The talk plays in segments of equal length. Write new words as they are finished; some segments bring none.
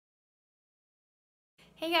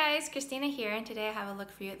Hey guys, Christina here, and today I have a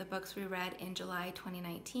look for you at the books we read in July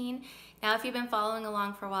 2019. Now, if you've been following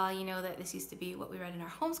along for a while, you know that this used to be what we read in our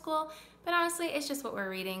homeschool, but honestly, it's just what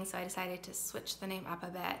we're reading, so I decided to switch the name up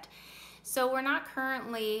a bit. So we're not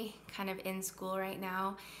currently kind of in school right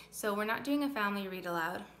now, so we're not doing a family read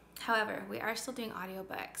aloud. However, we are still doing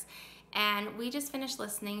audiobooks, and we just finished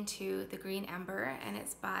listening to The Green Ember, and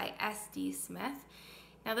it's by S.D. Smith.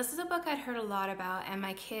 Now, this is a book I'd heard a lot about, and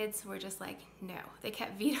my kids were just like, no. They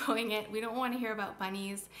kept vetoing it. We don't want to hear about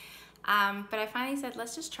bunnies. But I finally said,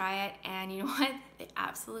 let's just try it, and you know what? They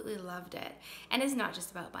absolutely loved it. And it's not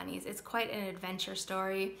just about bunnies. It's quite an adventure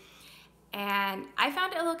story. And I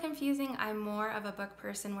found it a little confusing. I'm more of a book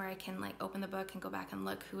person where I can like open the book and go back and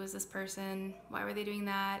look, who is this person? Why were they doing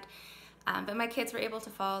that? But my kids were able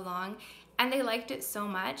to follow along, and they liked it so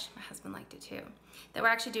much, my husband liked it too, that we're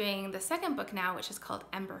actually doing the second book now, which is called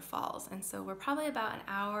Ember Falls. And so we're probably about an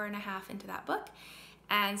hour and a half into that book,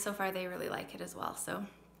 and so far they really like it as well. So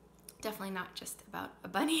definitely not just about a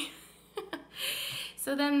bunny.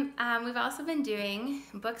 So then we've also been doing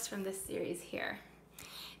books from this series here.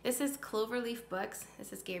 This is Cloverleaf Books.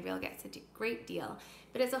 This is Gabriel Gets a Great Deal,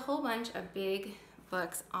 but it's a whole bunch of big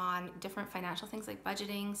books on different financial things like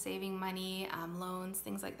budgeting, saving money, loans,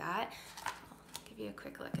 things like that. I'll give you a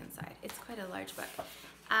quick look inside. It's quite a large book.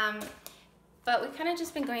 But we've kind of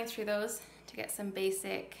just been going through those to get some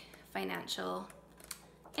basic financial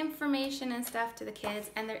information and stuff to the kids.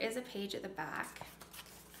 And there is a page at the back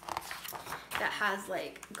that has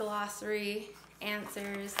like glossary,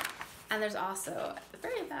 answers, and there's also at the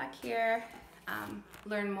very back here,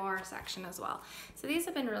 learn more section as well. So these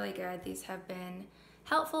have been really good. These have been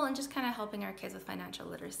helpful and just kind of helping our kids with financial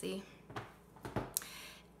literacy.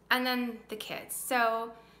 And then the kids.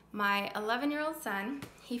 So my 11-year-old son,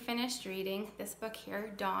 he finished reading this book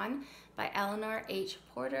here, Dawn by Eleanor H.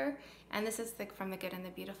 Porter. And this is from the Good and the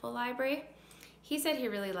Beautiful library. He said he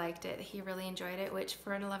really liked it. He really enjoyed it, which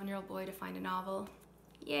for an 11-year-old boy to find a novel,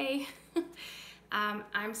 yay.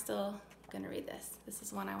 I'm still gonna read this. This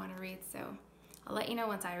is one I wanna read, so I'll let you know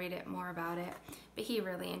once I read it more about it. But he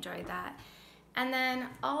really enjoyed that. And then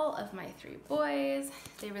all of my three boys,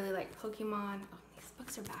 they really like Pokemon. Oh, these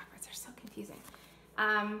books are backwards, they're so confusing.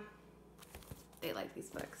 They like these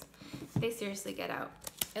books. They seriously get out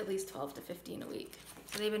at least 12 to 15 a week.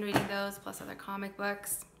 So they've been reading those plus other comic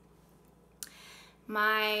books.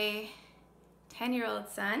 My 10-year-old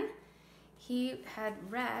son, he had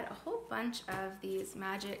read a whole bunch of these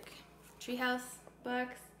Magic Treehouse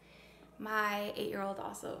books. My 8-year-old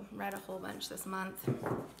also read a whole bunch this month.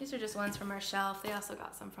 These are just ones from our shelf. They also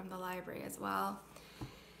got some from the library as well.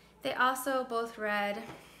 They also both read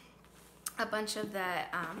a bunch of the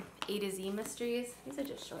A to Z mysteries. These are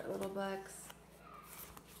just short little books.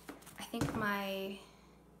 I think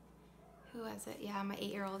who was it? Yeah, my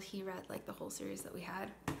 8-year-old, he read like the whole series that we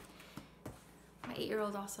had. My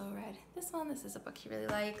 8-year-old also read this one. This is a book he really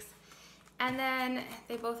likes. And then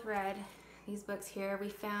they both read these books here. We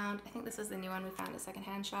found, I think this was the new one we found at a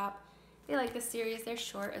secondhand shop. They like this series. They're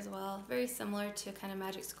short as well. Very similar to kind of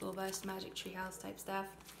Magic School Bus, Magic Treehouse type stuff.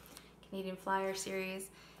 Canadian Flyer series.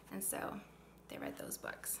 And so they read those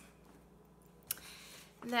books.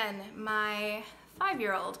 Then my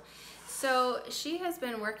 5-year-old. So she has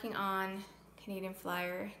been working on Canadian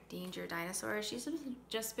Flyer, Danger Dinosaur. She's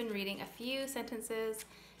just been reading a few sentences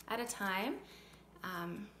at a time.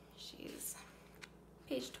 She's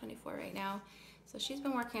page 24 right now. So she's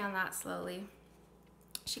been working on that slowly.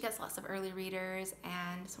 She gets lots of early readers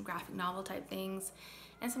and some graphic novel type things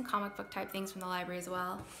and some comic book type things from the library as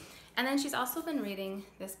well. And then she's also been reading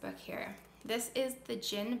this book here. This is the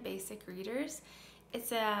Gin Basic Readers.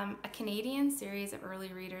 It's a Canadian series of early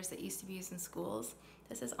readers that used to be used in schools.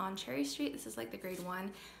 This is on Cherry Street. This is like the grade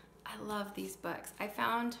 1. I love these books. I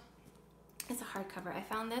found, it's a hardcover. I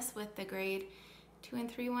found this with the grade 2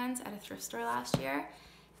 and 3 ones at a thrift store last year.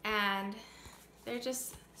 And they're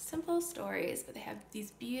just simple stories, but they have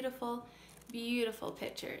these beautiful, beautiful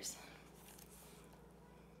pictures.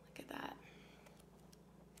 Look at that.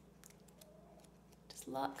 Just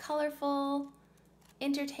colorful,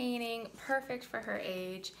 entertaining, perfect for her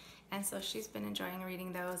age. And so she's been enjoying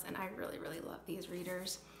reading those, and I really, really love these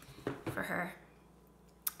readers for her.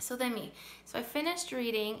 So then me. So I finished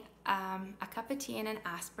reading A Cup of Tea and an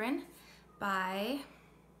Aspirin by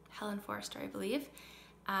Helen Forster, I believe.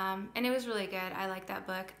 And it was really good. I like that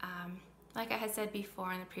book. Like I had said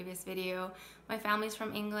before in the previous video, my family's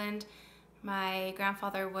from England. My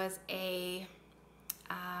grandfather was a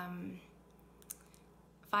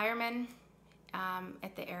fireman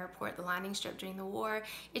at the airport, the landing strip during the war.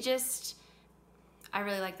 I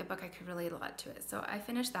really liked the book. I could relate a lot to it. So I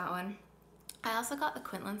finished that one. I also got the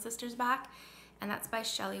Quinlan sisters back, and that's by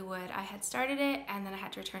Shelley Wood. I had started it and then I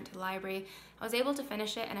had to return to the library. I was able to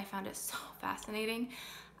finish it and I found it so fascinating.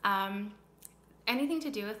 Anything to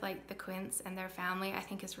do with like the Quints and their family I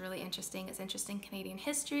think is really interesting. It's interesting Canadian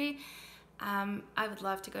history. I would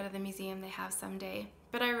love to go to the museum they have someday,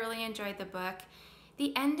 but I really enjoyed the book.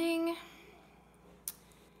 The ending,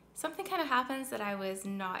 something kind of happens that I was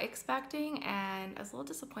not expecting, and I was a little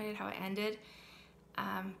disappointed how it ended.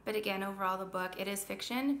 But again, overall the book, it is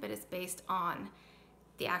fiction, but it's based on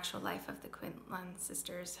the actual life of the Quinlan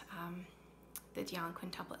sisters, the Dion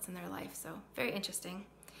quintuplets in their life, so very interesting.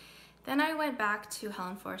 Then I went back to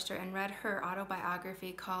Helen Forster and read her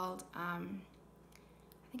autobiography called, I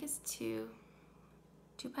think it's Two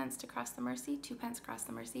Pence to Cross the Mercy, Two Pence Cross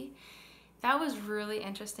the Mercy. That was really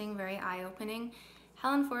interesting, very eye-opening.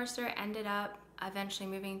 Helen Forster ended up eventually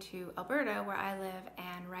moving to Alberta, where I live,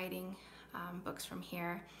 and writing books from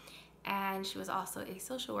here. And she was also a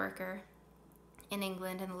social worker in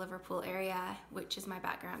England in the Liverpool area, which is my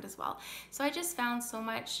background as well. So I just found so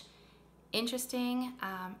much interesting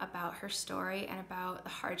about her story and about the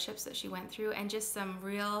hardships that she went through, and just some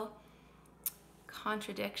real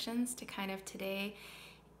contradictions to kind of today.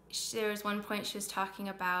 There was one point she was talking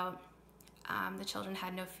about the children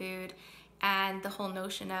had no food, and the whole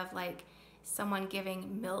notion of like someone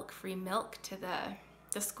giving free milk to the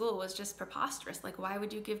school was just preposterous. Like, why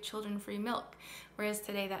would you give children free milk? Whereas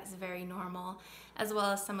today that's very normal, as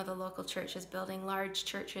well as some of the local churches building large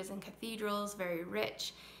churches and cathedrals, very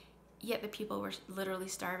rich, yet the people were literally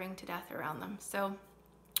starving to death around them. So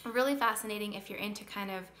really fascinating if you're into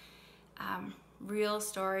kind of real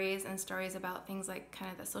stories and stories about things like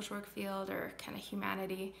kind of the social work field or kind of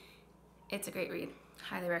humanity. It's a great read.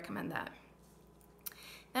 Highly recommend that.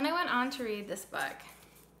 Then I went on to read this book.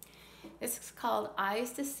 This is called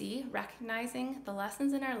Eyes to See, Recognizing the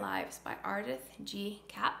Lessons in Our Lives by Ardith G.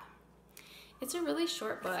 Kapp. It's a really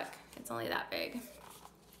short book. It's only that big.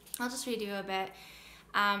 I'll just read you a bit.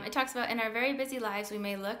 It talks about, in our very busy lives, we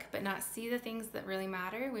may look but not see the things that really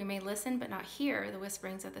matter. We may listen but not hear the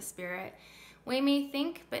whisperings of the Spirit. We may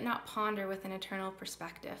think but not ponder with an eternal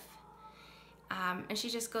perspective. And she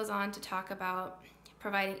just goes on to talk about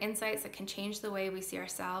providing insights that can change the way we see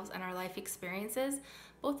ourselves and our life experiences,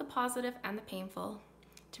 both the positive and the painful,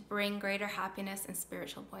 to bring greater happiness and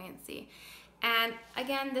spiritual buoyancy. And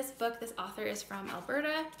again, this author is from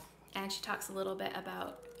Alberta, and she talks a little bit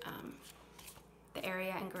about the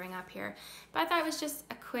area and growing up here. But I thought it was just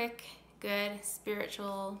a quick, good,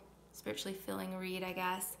 spiritually filling read, I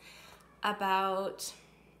guess, about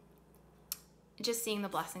just seeing the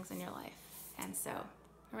blessings in your life. And so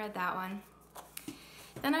I read that one.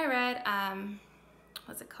 Then I read,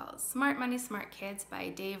 what's it called? Smart Money, Smart Kids by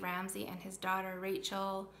Dave Ramsey and his daughter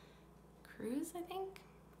Rachel Cruz, I think.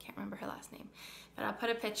 Can't remember her last name, but I'll put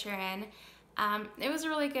a picture in. It was a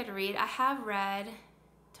really good read. I have read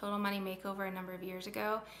Total Money Makeover a number of years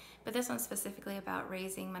ago, but this one's specifically about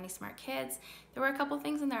raising money smart kids. There were a couple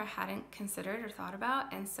things in there I hadn't considered or thought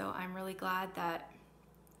about, and so I'm really glad that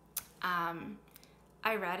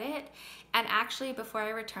I read it. And actually, before I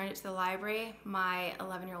returned it to the library, my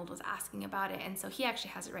 11-year-old was asking about it, and so he actually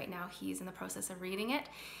has it right now. He's in the process of reading it,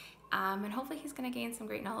 and hopefully he's going to gain some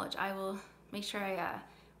great knowledge. I will make sure I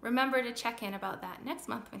remember to check in about that next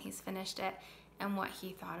month when he's finished it and what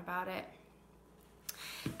he thought about it.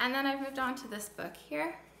 And then I've moved on to this book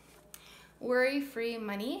here, Worry-Free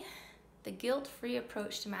Money, The Guilt-Free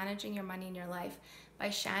Approach to Managing Your Money in Your Life by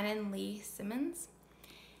Shannon Lee Simmons.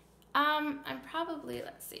 I'm probably,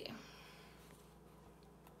 let's see,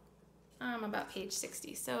 I'm about page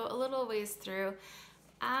 60, so a little ways through.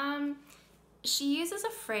 She uses a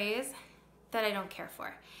phrase that I don't care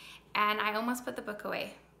for, and I almost put the book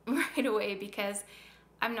away right away because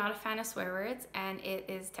I'm not a fan of swear words, and it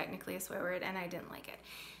is technically a swear word, and I didn't like it.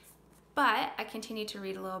 But I continued to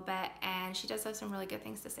read a little bit, and she does have some really good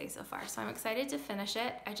things to say so far, so I'm excited to finish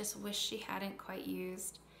it. I just wish she hadn't quite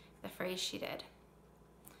used the phrase she did.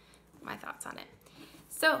 My thoughts on it.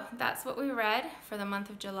 So that's what we read for the month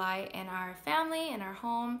of July in our family, in our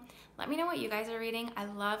home. Let me know what you guys are reading. I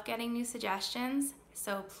love getting new suggestions,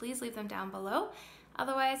 so please leave them down below.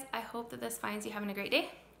 Otherwise, I hope that this finds you having a great day.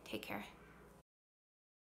 Take care.